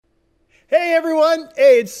Hey everyone,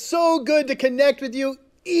 hey, it's so good to connect with you,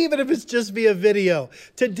 even if it's just via video.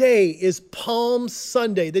 Today is Palm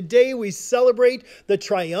Sunday, the day we celebrate the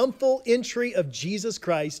triumphal entry of Jesus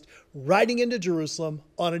Christ riding into Jerusalem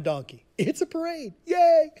on a donkey. It's a parade,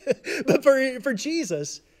 yay! But for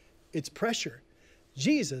Jesus, it's pressure.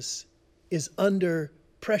 Jesus is under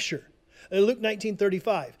pressure. Luke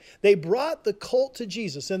 19:35, they brought the colt to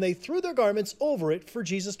Jesus and they threw their garments over it for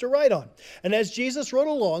Jesus to ride on. And as Jesus rode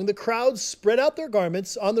along, the crowd spread out their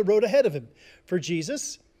garments on the road ahead of him. For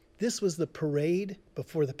Jesus, this was the parade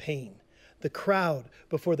before the pain, the crowd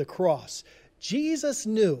before the cross. Jesus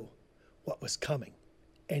knew what was coming,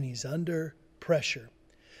 and he's under pressure.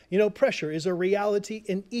 You know, pressure is a reality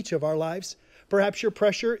in each of our lives. Perhaps your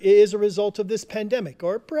pressure is a result of this pandemic,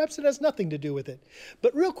 or perhaps it has nothing to do with it.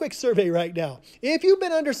 But real quick survey right now. If you've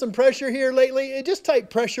been under some pressure here lately, just type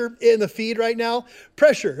pressure in the feed right now.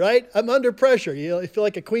 Pressure, right? I'm under pressure. You feel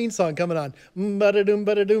like a Queen song coming on. Ba-da-doom,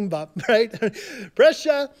 ba-da-doom, bop, right?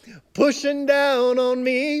 Pressure, pushing down on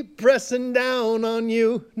me, pressing down on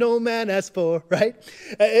you. No man asked for, right?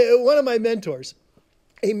 One of my mentors,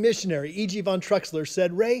 a missionary, E.G. von Truxler,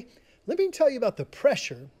 said, Ray, let me tell you about the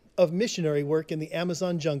pressure of missionary work in the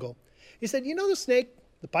Amazon jungle. He said, you know the snake,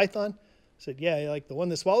 the python? I said, yeah, like the one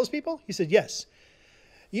that swallows people? He said, yes.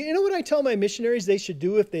 You know what I tell my missionaries they should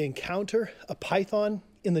do if they encounter a python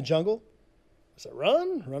in the jungle? I said,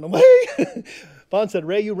 run away. Vaughn said,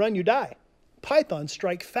 Ray, you run, you die. Pythons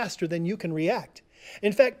strike faster than you can react.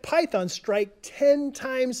 In fact, pythons strike 10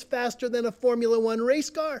 times faster than a Formula One race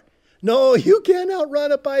car. No, you can't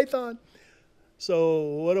outrun a python. So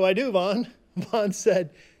what do I do, Vaughn? Vaughn said,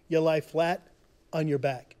 you lie flat on your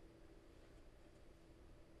back.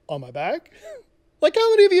 On my back? Like how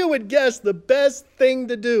many of you would guess the best thing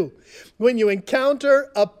to do when you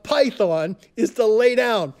encounter a python is to lay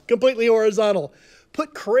down completely horizontal?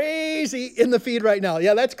 Put crazy in the feed right now.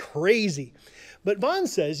 Yeah, that's crazy. But Vaughn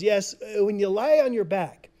says, yes, when you lie on your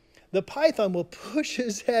back, the python will push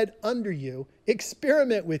his head under you,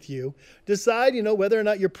 experiment with you, decide, whether or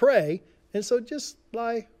not you're prey. And so just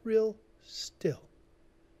lie real still.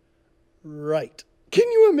 Right. Can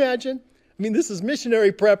you imagine? I mean, this is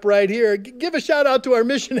missionary prep right here. Give a shout out to our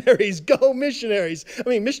missionaries. Go missionaries. I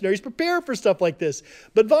mean, missionaries prepare for stuff like this.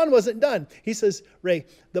 But Vaughn wasn't done. He says, Ray,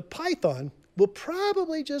 the python will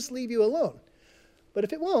probably just leave you alone. But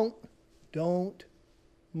if it won't, don't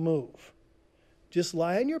move. Just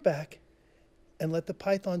lie on your back and let the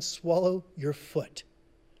python swallow your foot.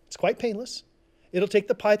 It's quite painless. It'll take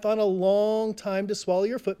the python a long time to swallow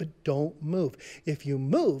your foot, but don't move. If you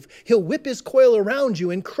move, he'll whip his coil around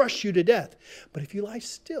you and crush you to death. But if you lie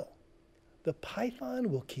still, the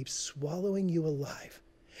python will keep swallowing you alive.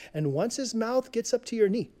 And once his mouth gets up to your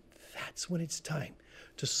knee, that's when it's time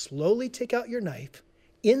to slowly take out your knife,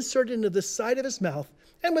 insert it into the side of his mouth,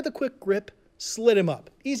 and with a quick grip, slit him up.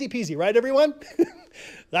 Easy peasy, right, everyone?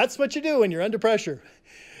 That's what you do when you're under pressure.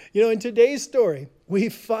 In today's story, we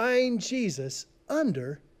find Jesus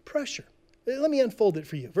under pressure. Let me unfold it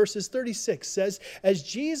for you. Verses 36 says, as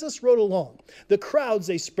Jesus rode along, the crowds,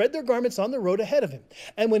 they spread their garments on the road ahead of him.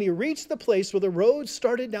 And when he reached the place where the road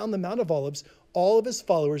started down the Mount of Olives, all of his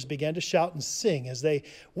followers began to shout and sing as they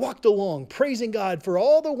walked along, praising God for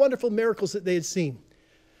all the wonderful miracles that they had seen.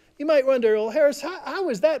 You might wonder, well, Harris, how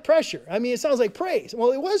was that pressure? I mean, it sounds like praise.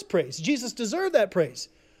 Well, it was praise. Jesus deserved that praise.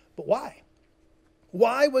 But why?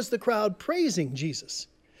 Why was the crowd praising Jesus?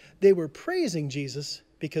 They were praising Jesus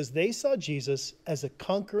because they saw Jesus as a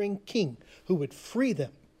conquering king who would free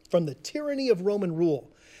them from the tyranny of Roman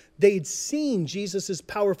rule. They'd seen Jesus'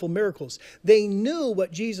 powerful miracles. They knew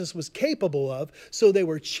what Jesus was capable of, so they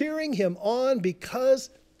were cheering him on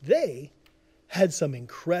because they had some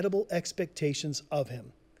incredible expectations of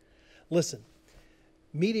him. Listen,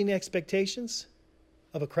 meeting expectations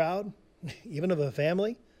of a crowd, even of a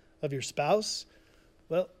family, of your spouse,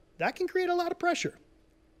 well, that can create a lot of pressure.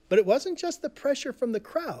 But it wasn't just the pressure from the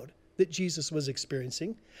crowd that Jesus was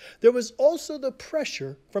experiencing. There was also the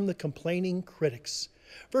pressure from the complaining critics.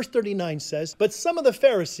 Verse 39 says, but some of the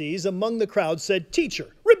Pharisees among the crowd said,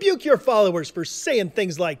 Teacher, rebuke your followers for saying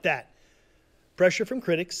things like that. Pressure from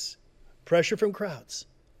critics, pressure from crowds.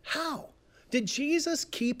 How did Jesus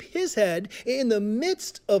keep his head in the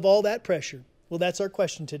midst of all that pressure? Well, that's our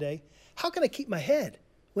question today. How can I keep my head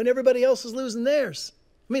when everybody else is losing theirs?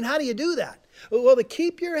 I mean, how do you do that? Well, to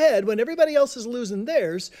keep your head when everybody else is losing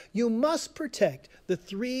theirs, you must protect the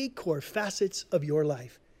three core facets of your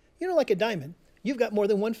life. Like a diamond, you've got more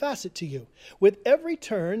than one facet to you. With every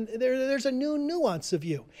turn, there's a new nuance of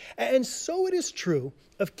you. And so it is true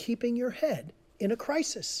of keeping your head in a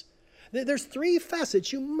crisis. There's three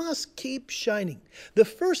facets you must keep shining. The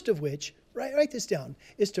first of which write this down,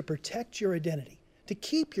 is to protect your identity, to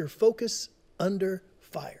keep your focus under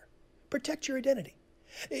fire. Protect your identity.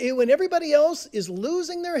 When everybody else is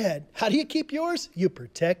losing their head, how do you keep yours? You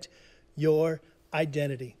protect your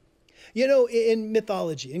identity. You know, in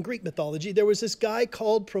mythology, in Greek mythology, there was this guy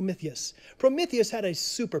called Prometheus. Prometheus had a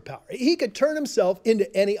superpower. He could turn himself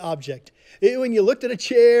into any object. When you looked at a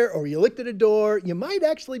chair or you looked at a door, you might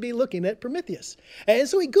actually be looking at Prometheus. And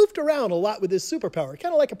so he goofed around a lot with his superpower,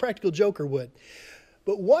 kind of like a practical joker would.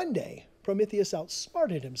 But one day, Prometheus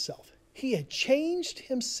outsmarted himself. He had changed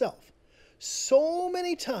himself so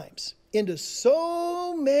many times into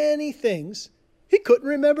so many things, he couldn't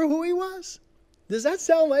remember who he was. Does that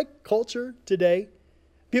sound like culture today?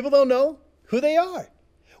 People don't know who they are.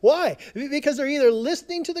 Why? Because they're either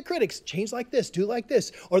listening to the critics, change like this, do like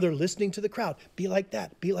this, or they're listening to the crowd, be like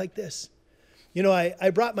that, be like this. You know, I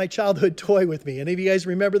brought my childhood toy with me. Any of you guys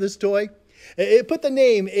remember this toy? Put the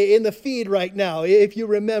name in the feed right now if you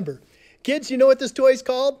remember. Kids, you know what this toy is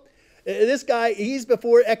called? This guy, he's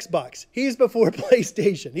before Xbox. He's before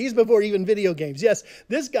PlayStation. He's before even video games. Yes,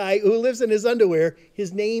 this guy who lives in his underwear,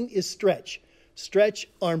 his name is Stretch. Stretch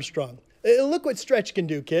Armstrong. Look what Stretch can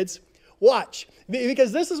do, kids. Watch,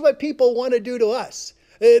 because this is what people want to do to us.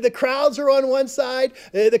 The crowds are on one side,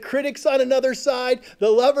 the critics on another side, the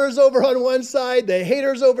lovers over on one side, the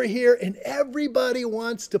haters over here, and everybody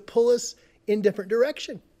wants to pull us in different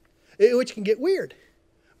direction, which can get weird.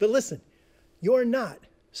 But listen, you're not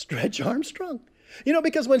Stretch Armstrong. You know,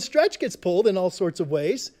 because when Stretch gets pulled in all sorts of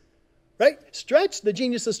ways, right? Stretch, the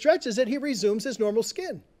genius of Stretch is that he resumes his normal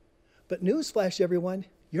skin. But newsflash, everyone,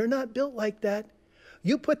 you're not built like that.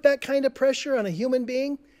 You put that kind of pressure on a human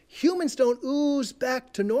being, humans don't ooze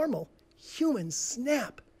back to normal. Humans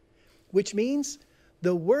snap, which means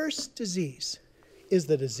the worst disease is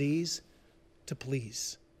the disease to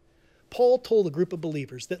please. Paul told a group of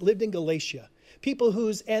believers that lived in Galatia, people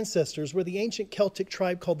whose ancestors were the ancient Celtic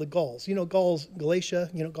tribe called the Gauls. You know, Gauls, Galatia,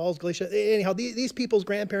 Gauls, Galatia. Anyhow, these people's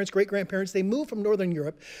grandparents, great-grandparents, they moved from northern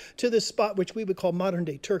Europe to this spot which we would call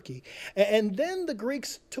modern-day Turkey. And then the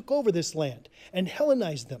Greeks took over this land and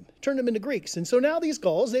Hellenized them, turned them into Greeks. And so now these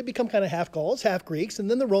Gauls, they become kind of half Gauls, half Greeks, and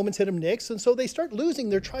then the Romans hit them next, and so they start losing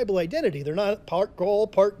their tribal identity. They're not part Gaul,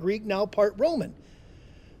 part Greek, now part Roman.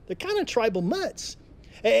 They're kind of tribal mutts.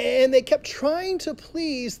 And they kept trying to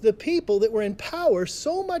please the people that were in power,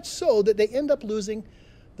 so much so that they end up losing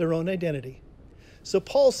their own identity. So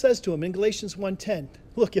Paul says to them in Galatians 1:10,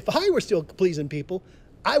 look, if I were still pleasing people,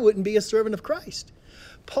 I wouldn't be a servant of Christ.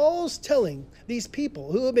 Paul's telling these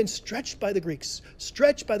people who have been stretched by the Greeks,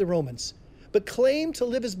 stretched by the Romans, but claim to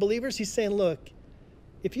live as believers, he's saying, look,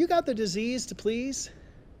 if you got the disease to please,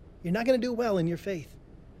 you're not going to do well in your faith.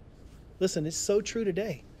 Listen, it's so true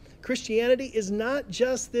today. Christianity is not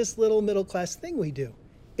just this little middle-class thing we do.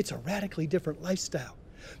 It's a radically different lifestyle.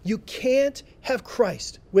 You can't have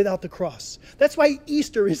Christ without the cross. That's why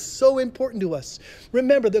Easter is so important to us.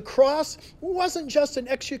 Remember, the cross wasn't just an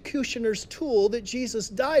executioner's tool that Jesus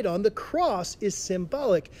died on. The cross is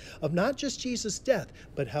symbolic of not just Jesus' death,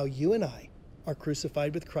 but how you and I are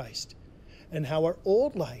crucified with Christ, and how our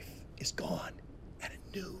old life is gone and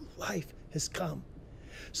a new life has come.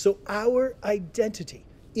 So our identity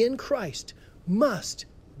in Christ must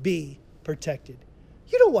be protected.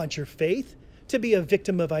 You don't want your faith to be a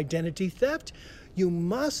victim of identity theft. You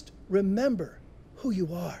must remember who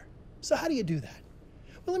you are. So how do you do that?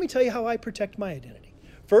 Well, let me tell you how I protect my identity.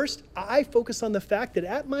 First, I focus on the fact that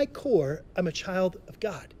at my core, I'm a child of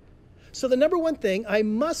God. So the number one thing I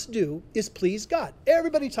must do is please God.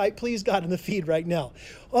 Everybody type please God in the feed right now.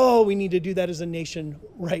 Oh, we need to do that as a nation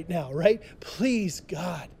right now, right? Please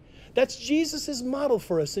God. That's Jesus' model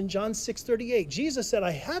for us in John 6:38. Jesus said,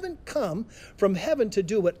 I haven't come from heaven to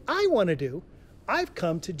do what I want to do. I've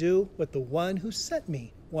come to do what the one who sent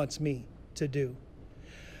me wants me to do.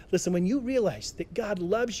 Listen, when you realize that God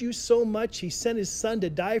loves you so much, he sent his son to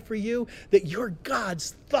die for you, that you're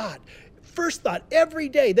God's first thought every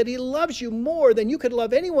day, that he loves you more than you could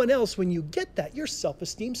love anyone else, when you get that, your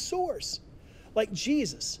self-esteem soars. Like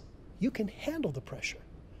Jesus, you can handle the pressure.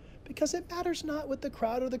 Because it matters not what the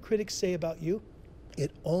crowd or the critics say about you.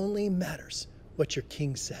 It only matters what your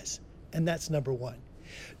king says. And that's number one.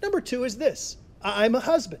 Number two is this. I'm a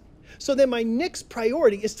husband. So then my next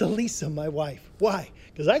priority is to Lisa, my wife. Why?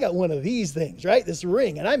 Because I got one of these things, right? This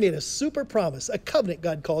ring. And I made a super promise, a covenant,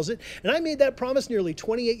 God calls it. And I made that promise nearly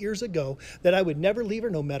 28 years ago that I would never leave her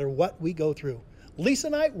no matter what we go through. Lisa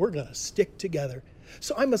and I, we're going to stick together.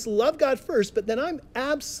 So I must love God first, but then I'm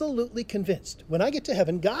absolutely convinced when I get to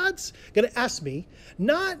heaven, God's going to ask me,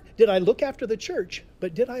 not did I look after the church,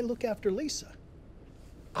 but did I look after Lisa?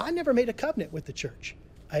 I never made a covenant with the church.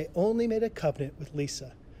 I only made a covenant with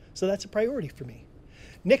Lisa. So that's a priority for me.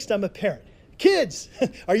 Next, I'm a parent. Kids,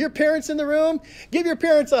 are your parents in the room? Give your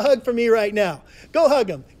parents a hug for me right now. Go hug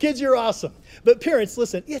them. Kids, you're awesome. But parents,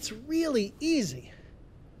 listen, it's really easy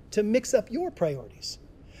to mix up your priorities.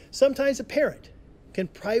 Sometimes a parent can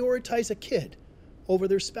prioritize a kid over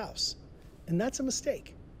their spouse, and that's a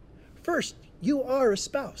mistake. First, you are a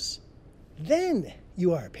spouse. Then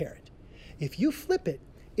you are a parent. If you flip it,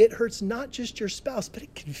 it hurts not just your spouse, but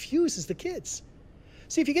it confuses the kids.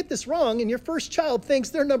 See, if you get this wrong and your first child thinks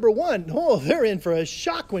they're number one, oh, they're in for a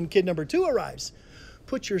shock when kid number two arrives.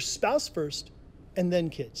 Put your spouse first and then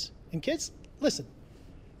kids. And kids, listen,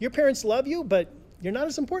 your parents love you, but you're not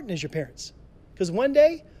as important as your parents. Because one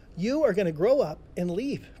day you are going to grow up and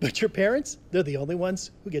leave. But your parents, they're the only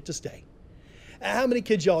ones who get to stay. How many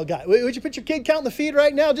kids y'all got? Would you put your kid count in the feed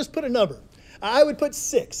right now? Just put a number. I would put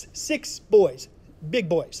 6 boys. Big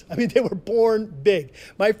boys. I mean, they were born big.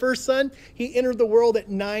 My first son, he entered the world at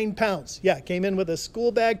 9 pounds. Yeah, came in with a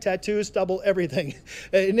school bag, tattoos, stubble, everything.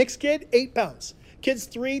 Next kid, 8 pounds. Kids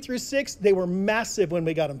 3 through 6, they were massive when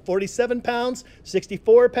we got them. 47 pounds,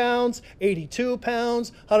 64 pounds, 82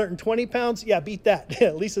 pounds, 120 pounds. Yeah, beat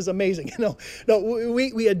that. Lisa's amazing. No,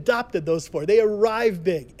 we adopted those 4. They arrived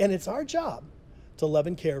big. And it's our job to love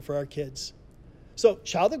and care for our kids. So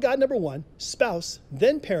child of God, number 1, spouse,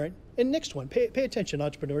 then parent, and next one. Pay attention,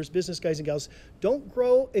 entrepreneurs, business guys and gals. Don't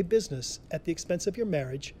grow a business at the expense of your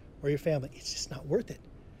marriage or your family. It's just not worth it.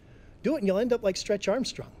 Do it and you'll end up like Stretch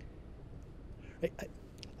Armstrong.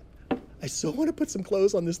 I so want to put some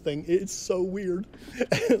clothes on this thing. It's so weird.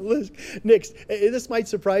 Next, this might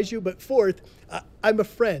surprise you, but 4th, I'm a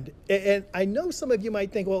friend. And I know some of you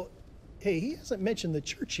might think, well, hey, he hasn't mentioned the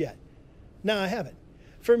church yet. No, I haven't.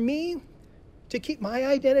 For me, to keep my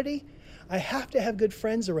identity, I have to have good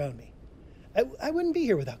friends around me. I wouldn't be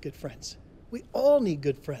here without good friends. We all need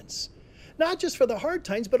good friends. Not just for the hard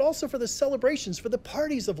times, but also for the celebrations, for the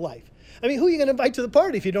parties of life. I mean, who are you going to invite to the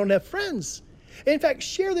party if you don't have friends? In fact,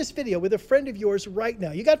 share this video with a friend of yours right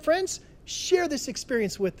now. You got friends? Share this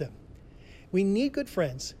experience with them. We need good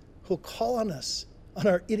friends who'll call on us on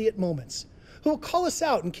our idiot moments, who will call us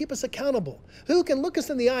out and keep us accountable, who can look us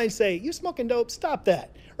in the eye and say, you smoking dope, stop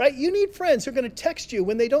that, right? You need friends who are going to text you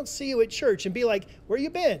when they don't see you at church and be like, where you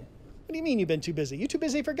been? What do you mean you've been too busy? You too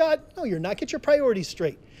busy for God? No, you're not. Get your priorities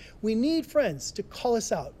straight. We need friends to call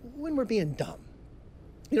us out when we're being dumb.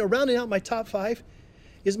 You know, rounding out my top 5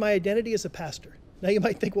 is my identity as a pastor. Now you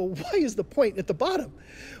might think, well, why is the point at the bottom?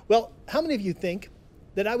 Well, how many of you think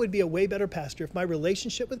that I would be a way better pastor if my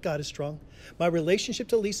relationship with God is strong, my relationship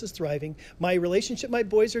to Lisa's thriving, my relationship with my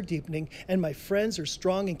boys are deepening, and my friends are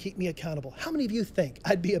strong and keep me accountable? How many of you think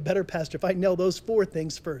I'd be a better pastor if I nail those 4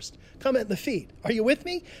 things first? Comment in the feed. Are you with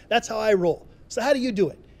me? That's how I roll. So how do you do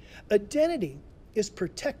it? Identity is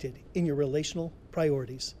protected in your relational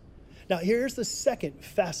priorities. Now here's the second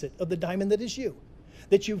facet of the diamond that is you,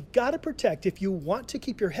 that you've got to protect if you want to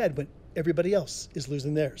keep your head when everybody else is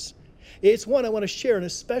losing theirs. It's one I want to share in a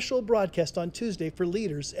special broadcast on Tuesday for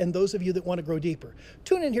leaders and those of you that want to grow deeper.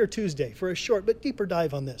 Tune in here Tuesday for a short but deeper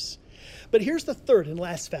dive on this. But here's the third and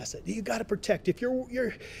last facet that you got to protect. If your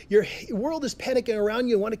world is panicking around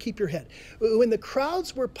you, want to keep your head. When the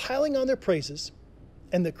crowds were piling on their praises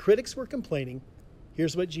and the critics were complaining,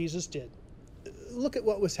 here's what Jesus did. Look at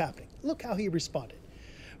what was happening. Look how he responded.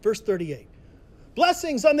 Verse 38.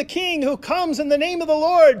 Blessings on the King who comes in the name of the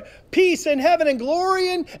Lord. Peace in heaven and glory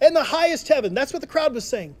in the highest heaven. That's what the crowd was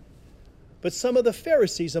saying. But some of the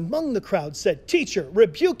Pharisees among the crowd said, Teacher,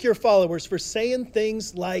 rebuke your followers for saying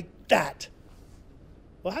things like that.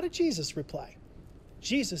 Well, how did Jesus reply?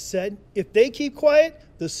 Jesus said, if they keep quiet,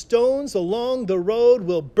 the stones along the road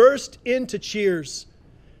will burst into cheers.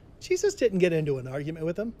 Jesus didn't get into an argument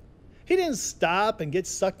with them. He didn't stop and get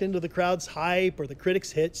sucked into the crowd's hype or the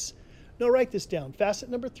critics' hits. No, write this down. Facet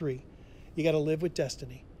number 3, you got to live with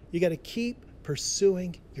destiny. You got to keep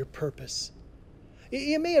pursuing your purpose.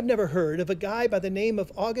 You may have never heard of a guy by the name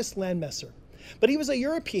of August Landmesser, but he was a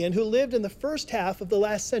European who lived in the first half of the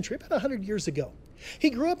last century, about 100 years ago.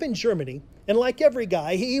 He grew up in Germany, and like every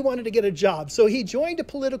guy, he wanted to get a job. So he joined a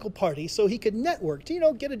political party so he could network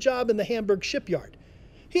to, get a job in the Hamburg shipyard.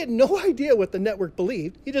 He had no idea what the network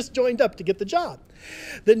believed. He just joined up to get the job.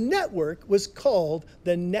 The network was called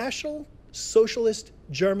the National Socialist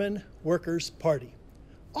German Workers' Party.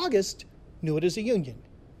 August knew it as a union.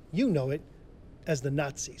 You know it as the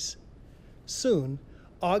Nazis. Soon,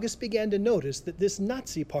 August began to notice that this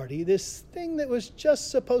Nazi party, this thing that was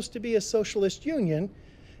just supposed to be a socialist union,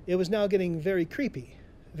 it was now getting very creepy,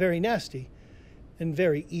 very nasty, and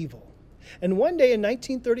very evil. And one day in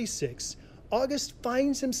 1936, August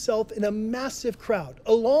finds himself in a massive crowd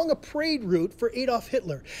along a parade route for Adolf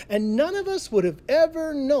Hitler. And none of us would have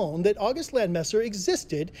ever known that August Landmesser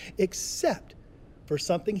existed except for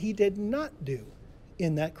something he did not do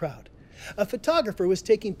in that crowd. A photographer was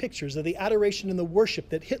taking pictures of the adoration and the worship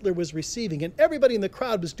that Hitler was receiving, and everybody in the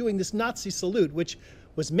crowd was doing this Nazi salute, which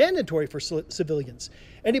was mandatory for civilians.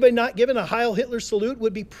 Anybody not given a Heil Hitler salute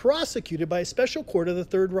would be prosecuted by a special court of the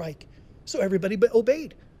Third Reich. So everybody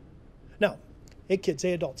obeyed. Now, hey kids,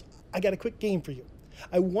 hey adults, I got a quick game for you.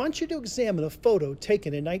 I want you to examine a photo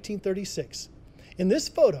taken in 1936. In this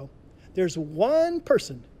photo, there's one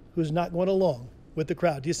person who's not going along with the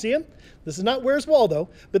crowd. Do you see him? This is not Where's Waldo,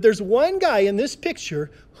 but there's one guy in this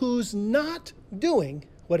picture who's not doing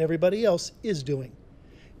what everybody else is doing.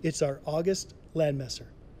 It's our August Landmesser.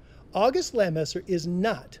 August Landmesser is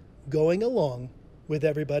not going along with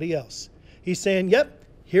everybody else. He's saying, yep,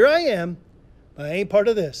 here I am, but I ain't part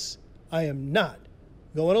of this. I am not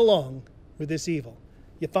going along with this evil.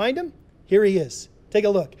 You find him? Here he is. Take a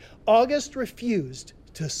look. August refused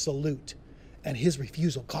to salute, and his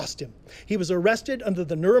refusal cost him. He was arrested under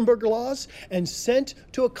the Nuremberg laws and sent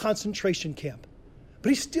to a concentration camp. But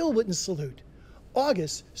he still wouldn't salute.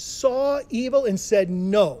 August saw evil and said,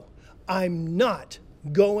 no, I'm not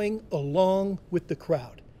going along with the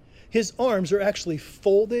crowd. His arms are actually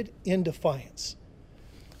folded in defiance.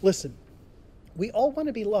 Listen, we all want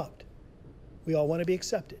to be loved. We all want to be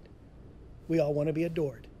accepted. We all want to be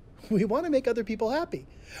adored. We want to make other people happy.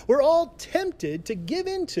 We're all tempted to give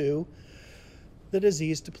into the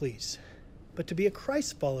disease to please. But to be a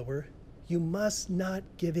Christ follower, you must not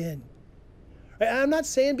give in. I'm not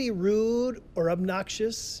saying be rude or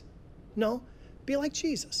obnoxious. No, be like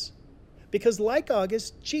Jesus. Because like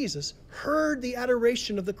August, Jesus heard the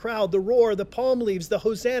adoration of the crowd, the roar, the palm leaves, the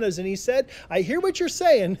hosannas, and he said, I hear what you're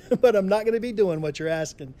saying, but I'm not going to be doing what you're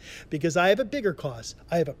asking because I have a bigger cause.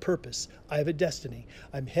 I have a purpose. I have a destiny.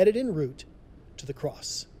 I'm headed en route to the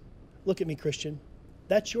cross. Look at me, Christian.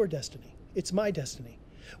 That's your destiny. It's my destiny.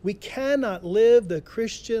 We cannot live the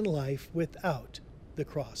Christian life without the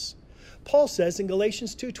cross. Paul says in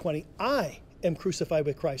Galatians 2:20, I am crucified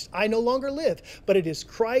with Christ. I no longer live, but it is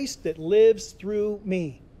Christ that lives through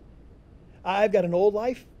me. I've got an old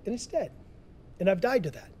life and it's dead. And I've died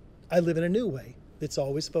to that. I live in a new way that's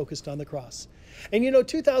always focused on the cross. And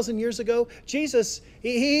 2,000 years ago, Jesus,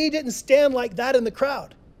 he didn't stand like that in the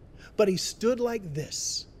crowd, but he stood like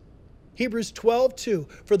this. Hebrews 12:2,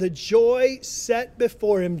 for the joy set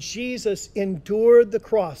before him, Jesus endured the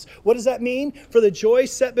cross. What does that mean? For the joy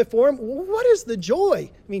set before him? What is the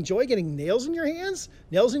joy? I mean, joy getting nails in your hands,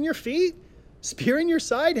 nails in your feet, spear in your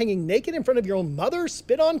side, hanging naked in front of your own mother,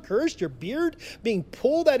 spit on, cursed, your beard being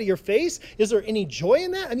pulled out of your face. Is there any joy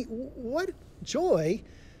in that? I mean, what joy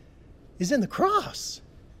is in the cross?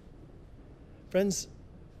 Friends,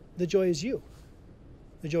 the joy is you.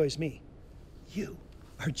 The joy is me. You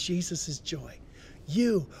are Jesus' joy.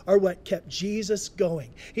 You are what kept Jesus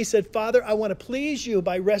going. He said, Father, I want to please you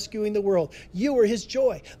by rescuing the world. You are his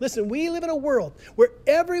joy. Listen, we live in a world where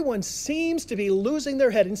everyone seems to be losing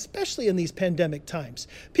their head, and especially in these pandemic times.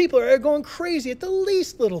 People are going crazy at the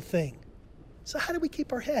least little thing. So how do we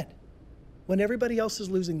keep our head when everybody else is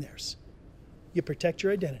losing theirs? You protect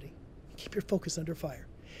your identity. You keep your focus under fire.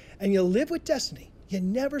 And you live with destiny. You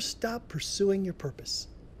never stop pursuing your purpose.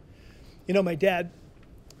 My dad,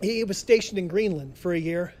 he was stationed in Greenland for a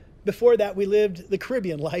year. Before that, we lived the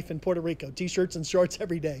Caribbean life in Puerto Rico, t-shirts and shorts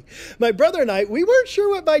every day. My brother and I, we weren't sure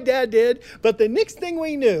what my dad did, but the next thing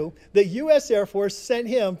we knew, the U.S. Air Force sent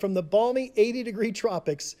him from the balmy 80-degree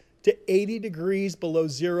tropics to 80 degrees below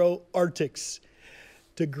zero Arctics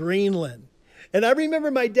to Greenland. And I remember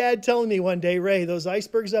my dad telling me one day, Ray, those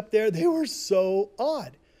icebergs up there, they were so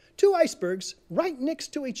odd. Two icebergs right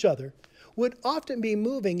next to each other would often be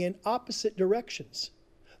moving in opposite directions.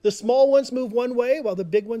 The small ones move one way while the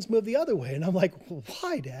big ones move the other way. And I'm like,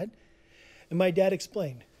 why, Dad? And my dad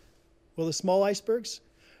explained, well, the small icebergs,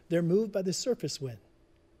 they're moved by the surface wind.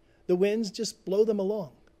 The winds just blow them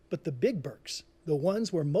along. But the big bergs, the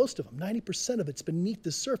ones where most of them, 90% of it's beneath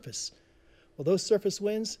the surface, well, those surface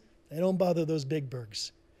winds, they don't bother those big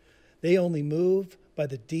bergs. They only move by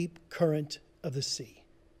the deep current of the sea.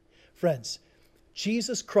 Friends,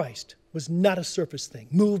 Jesus Christ was not a surface thing,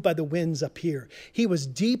 moved by the winds up here. He was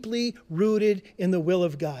deeply rooted in the will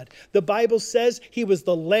of God. The Bible says he was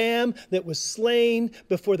the lamb that was slain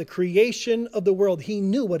before the creation of the world. He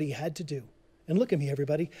knew what he had to do. And look at me,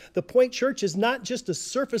 everybody. The Point Church is not just a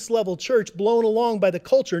surface level church blown along by the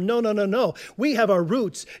culture. No, no, no, no. We have our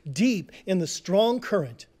roots deep in the strong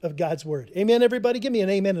current of God's word. Amen, everybody? Give me an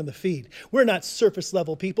amen in the feed. We're not surface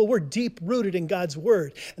level people. We're deep rooted in God's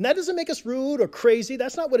word. And that doesn't make us rude or crazy.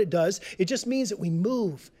 That's not what it does. It just means that we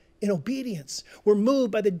move in obedience. We're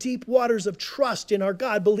moved by the deep waters of trust in our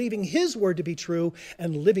God, believing his word to be true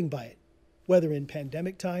and living by it, whether in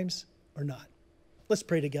pandemic times or not. Let's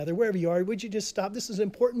pray together. Wherever you are, would you just stop? This is an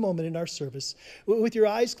important moment in our service. With your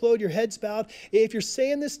eyes closed, your heads bowed. If you're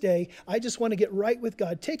saying this day, I just want to get right with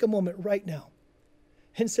God, take a moment right now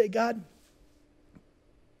and say, God,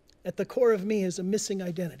 at the core of me is a missing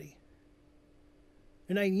identity.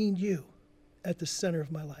 And I need you at the center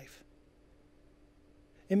of my life.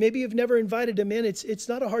 And maybe you've never invited him in. It's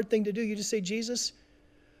not a hard thing to do. You just say, Jesus,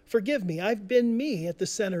 forgive me. I've been me at the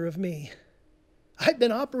center of me. I've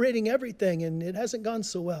been operating everything and it hasn't gone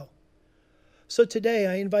so well. So today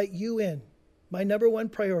I invite you in. My number one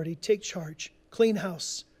priority, take charge, clean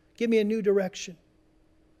house, give me a new direction.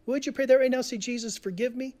 Would you pray that right now? Say, Jesus,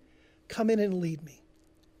 forgive me, come in and lead me.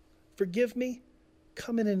 Forgive me,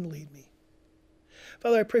 come in and lead me.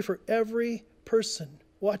 Father, I pray for every person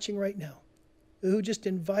watching right now who just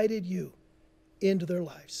invited you into their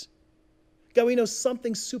lives. God, we know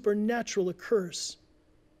something supernatural occurs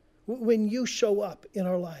when you show up in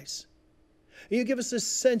our lives. You give us this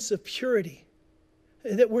sense of purity,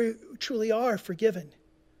 that we truly are forgiven.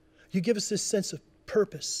 You give us this sense of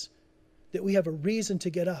purpose, that we have a reason to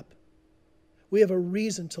get up. We have a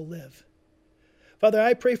reason to live. Father,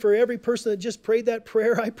 I pray for every person that just prayed that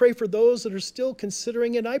prayer. I pray for those that are still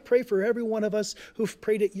considering it. I pray for every one of us who've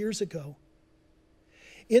prayed it years ago.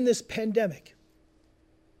 In this pandemic,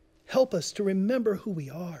 help us to remember who we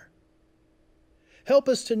are. Help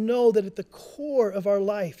us to know that at the core of our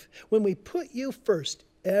life, when we put you first,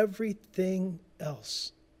 everything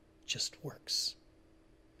else just works.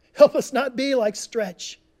 Help us not be like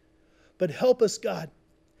Stretch, but help us, God,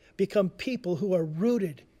 become people who are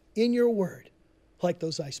rooted in your word, like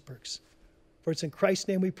those icebergs. For it's in Christ's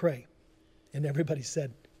name we pray. And everybody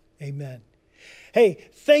said, amen. Hey,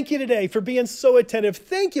 thank you today for being so attentive.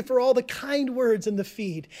 Thank you for all the kind words in the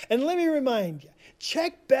feed. And let me remind you,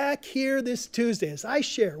 check back here this Tuesday as I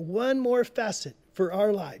share one more facet for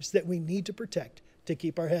our lives that we need to protect to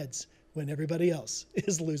keep our heads when everybody else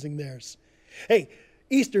is losing theirs. Hey,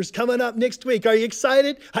 Easter's coming up next week. Are you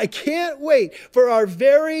excited? I can't wait for our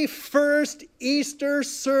very first Easter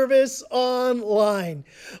service online.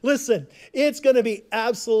 Listen, it's going to be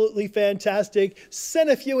absolutely fantastic. Send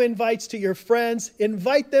a few invites to your friends.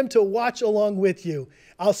 Invite them to watch along with you.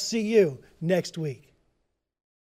 I'll see you next week.